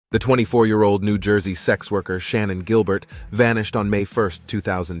The 24-year-old New Jersey sex worker Shannan Gilbert vanished on May 1,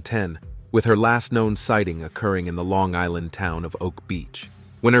 2010, with her last known sighting occurring in the Long Island town of Oak Beach.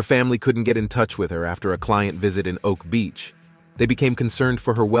 When her family couldn't get in touch with her after a client visit in Oak Beach, they became concerned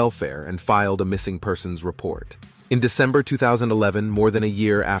for her welfare and filed a missing persons report. In December 2011, more than a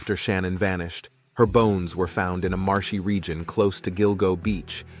year after Shannan vanished, her bones were found in a marshy region close to Gilgo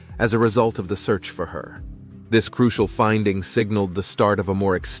Beach as a result of the search for her. This crucial finding signaled the start of a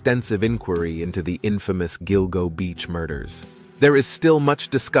more extensive inquiry into the infamous Gilgo Beach murders. There is still much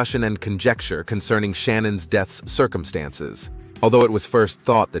discussion and conjecture concerning Shannan's death's circumstances. Although it was first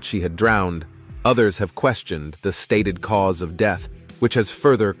thought that she had drowned, others have questioned the stated cause of death, which has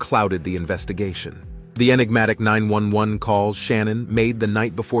further clouded the investigation. The enigmatic 911 calls Shannan made the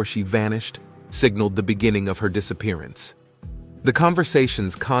night before she vanished signaled the beginning of her disappearance. The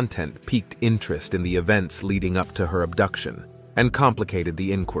conversation's content piqued interest in the events leading up to her abduction and complicated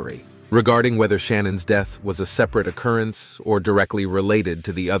the inquiry. Regarding whether Shannan's death was a separate occurrence or directly related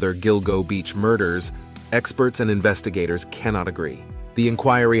to the other Gilgo Beach murders, experts and investigators cannot agree. The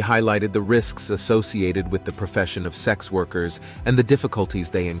inquiry highlighted the risks associated with the profession of sex workers and the difficulties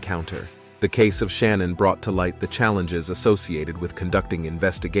they encounter. The case of Shannan brought to light the challenges associated with conducting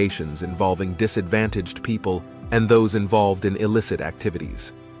investigations involving disadvantaged people and those involved in illicit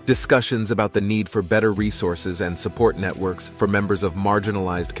activities. Discussions about the need for better resources and support networks for members of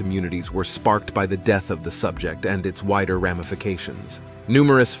marginalized communities were sparked by the death of the subject and its wider ramifications.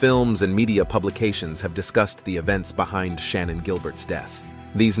 Numerous films and media publications have discussed the events behind Shannan Gilbert's death.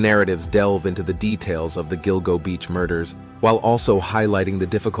 These narratives delve into the details of the Gilgo Beach murders, while also highlighting the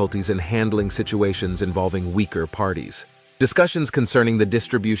difficulties in handling situations involving weaker parties. Discussions concerning the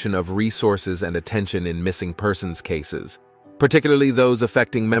distribution of resources and attention in missing persons cases, particularly those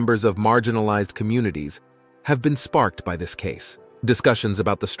affecting members of marginalized communities, have been sparked by this case. Discussions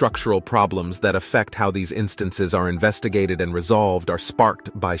about the structural problems that affect how these instances are investigated and resolved are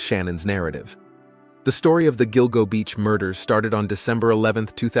sparked by Shannan's narrative. The story of the Gilgo Beach murders started on December 11,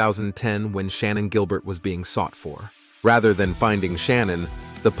 2010, when Shannan Gilbert was being sought for. Rather than finding Shannan,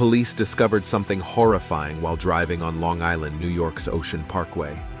 the police discovered something horrifying while driving on Long Island, New York's Ocean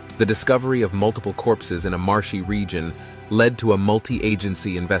Parkway. The discovery of multiple corpses in a marshy region led to a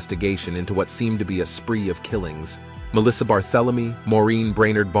multi-agency investigation into what seemed to be a spree of killings. Melissa Barthelemy, Maureen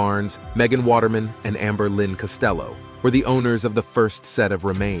Brainard-Barnes, Waterman, and Amber Lynn Costello were the owners of the first set of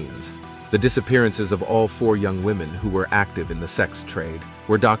remains. The disappearances of all 4 young women who were active in the sex trade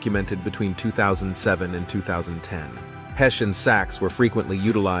were documented between 2007 and 2010. Hessian sacks were frequently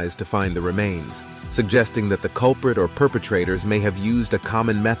utilized to find the remains, suggesting that the culprit or perpetrators may have used a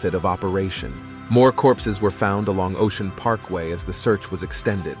common method of operation. More corpses were found along Ocean Parkway as the search was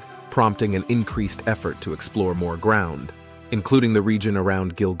extended, prompting an increased effort to explore more ground, including the region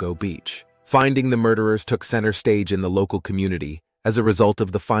around Gilgo Beach. Finding the murderers took center stage in the local community as a result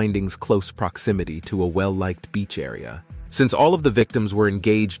of the findings' close proximity to a well-liked beach area. Since all of the victims were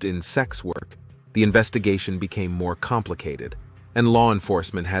engaged in sex work, the investigation became more complicated, and law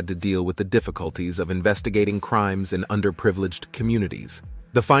enforcement had to deal with the difficulties of investigating crimes in underprivileged communities.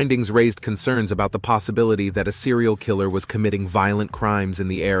 The findings raised concerns about the possibility that a serial killer was committing violent crimes in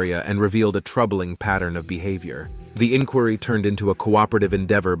the area and revealed a troubling pattern of behavior. The inquiry turned into a cooperative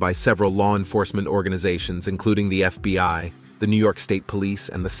endeavor by several law enforcement organizations, including the FBI, the New York State Police,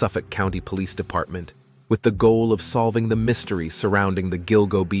 and the Suffolk County Police Department, with the goal of solving the mystery surrounding the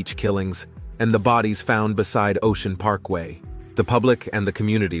Gilgo Beach killings and the bodies found beside Ocean Parkway. The public and the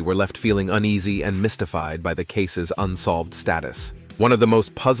community were left feeling uneasy and mystified by the case's unsolved status. One of the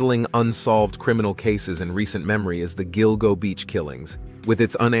most puzzling unsolved criminal cases in recent memory is the Gilgo Beach killings, with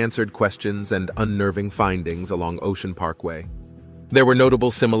its unanswered questions and unnerving findings along Ocean Parkway. There were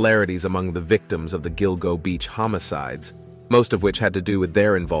notable similarities among the victims of the Gilgo Beach homicides, most of which had to do with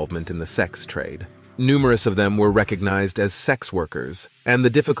their involvement in the sex trade. Numerous of them were recognized as sex workers, and the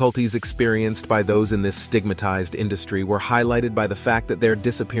difficulties experienced by those in this stigmatized industry were highlighted by the fact that their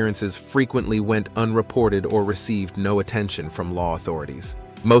disappearances frequently went unreported or received no attention from law authorities.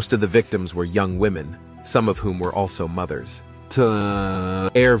 Most of the victims were young women, some of whom were also mothers.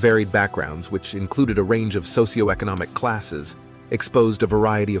 Their varied backgrounds, which included a range of socioeconomic classes, exposed a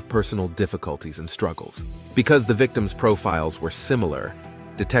variety of personal difficulties and struggles. Because the victims' profiles were similar,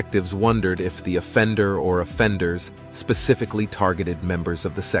 detectives wondered if the offender or offenders specifically targeted members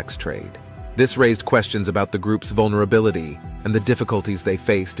of the sex trade. This raised questions about the group's vulnerability and the difficulties they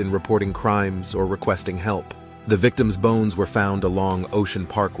faced in reporting crimes or requesting help. The victims' bones were found along Ocean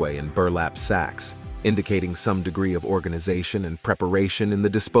Parkway in burlap sacks, indicating some degree of organization and preparation in the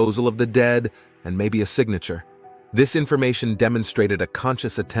disposal of the dead and maybe a signature. This information demonstrated a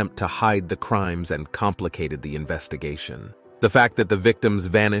conscious attempt to hide the crimes and complicated the investigation. The fact that the victims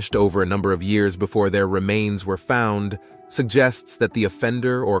vanished over a number of years before their remains were found suggests that the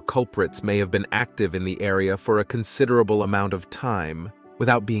offender or culprits may have been active in the area for a considerable amount of time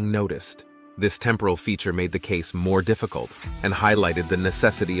without being noticed. This temporal feature made the case more difficult and highlighted the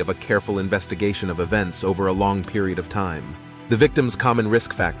necessity of a careful investigation of events over a long period of time. The victims' common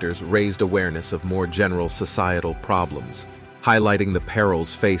risk factors raised awareness of more general societal problems, highlighting the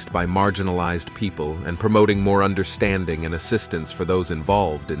perils faced by marginalized people and promoting more understanding and assistance for those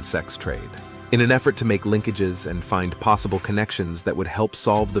involved in sex trade. In an effort to make linkages and find possible connections that would help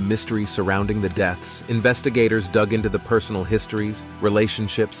solve the mystery surrounding the deaths, investigators dug into the personal histories,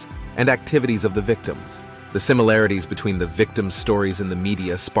 relationships, and activities of the victims. The similarities between the victims' stories in the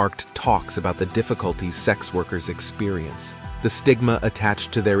media sparked talks about the difficulties sex workers experience, the stigma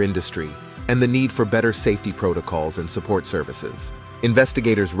attached to their industry, and the need for better safety protocols and support services.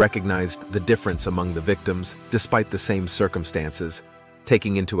 Investigators recognized the difference among the victims, despite the same circumstances,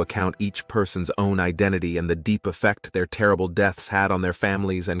 taking into account each person's own identity and the deep effect their terrible deaths had on their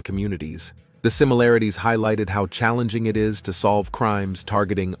families and communities. The similarities highlighted how challenging it is to solve crimes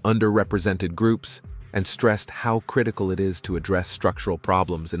targeting underrepresented groups and stressed how critical it is to address structural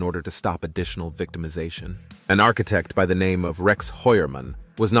problems in order to stop additional victimization. An architect by the name of Rex Hoyerman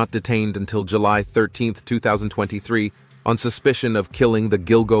was not detained until July 13, 2023, on suspicion of killing the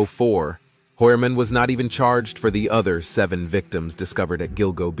Gilgo 4. Hoyerman was not even charged for the other 7 victims discovered at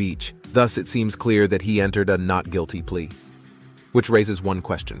Gilgo Beach. Thus, it seems clear that he entered a not guilty plea. Which raises one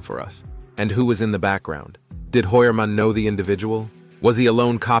question for us. And who was in the background? Did Hoyerman know the individual? Was he a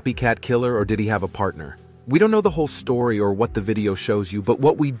lone copycat killer, or did he have a partner? We don't know the whole story or what the video shows you, but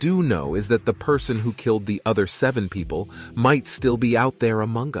what we do know is that the person who killed the other 7 people might still be out there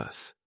among us.